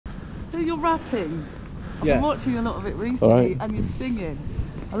So you're rapping? I've Yeah. been watching a lot of it recently, Alright. and you're singing.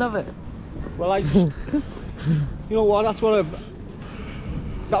 I love it. Well, I just, you know what, that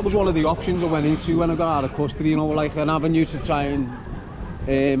was one of the options I went into when I got out of custody, you know, like an avenue to try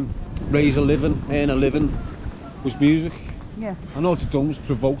and raise a living, earn a living, was music. Yeah. I know what it done was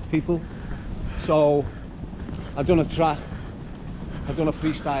provoke people. So, I done a track, I done a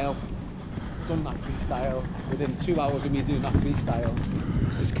freestyle, done that freestyle. Within 2 hours of me doing that freestyle,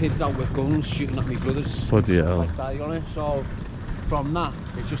 there's kids out with guns shooting at me brothers. Bloody hell. Like that, you know? So, from that,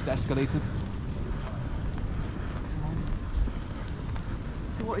 it's just escalated.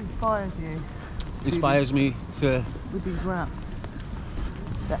 So what inspires you? Inspires me to. With these raps?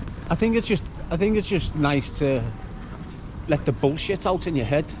 I think it's just nice to let the bullshit out in your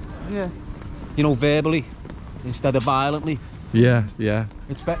head. Yeah. You know, verbally instead of violently. Yeah, yeah.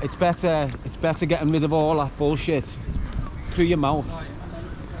 It's better getting rid of all that bullshit through your mouth.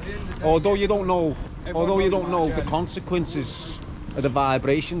 Although you don't know the consequences of the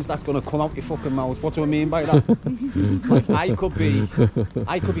vibrations that's going to come out your fucking mouth. What do I mean by that? Like I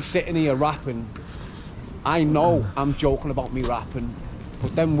could be sitting here rapping. I know I'm joking about me rapping,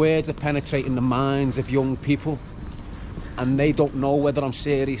 but them words are penetrating the minds of young people, and they don't know whether I'm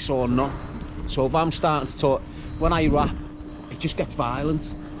serious or not. So if I'm starting to talk, when I rap, it just gets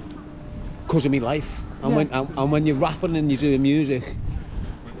violent because of my life. And when you're rapping and you're doing music,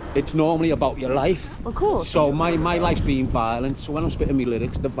 it's normally about your life. Of course. So my life's being violent. So when I'm spitting my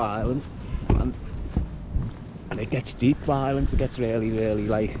lyrics, they're violent, and it gets deep violence. It gets really, really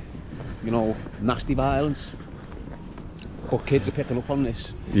like, you know, nasty violence. But kids are picking up on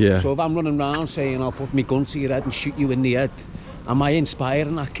this. Yeah. So if I'm running around saying I'll put my gun to your head and shoot you in the head, am I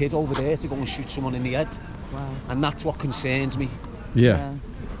inspiring that kid over there to go and shoot someone in the head? Wow. And that's what concerns me. Yeah.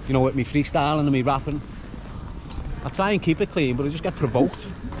 You know, with me freestyling and me rapping, I try and keep it clean, but I just get provoked.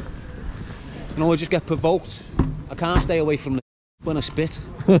 You know, I just get provoked. I can't stay away from the when I spit.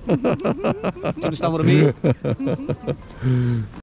 Do you understand what I mean?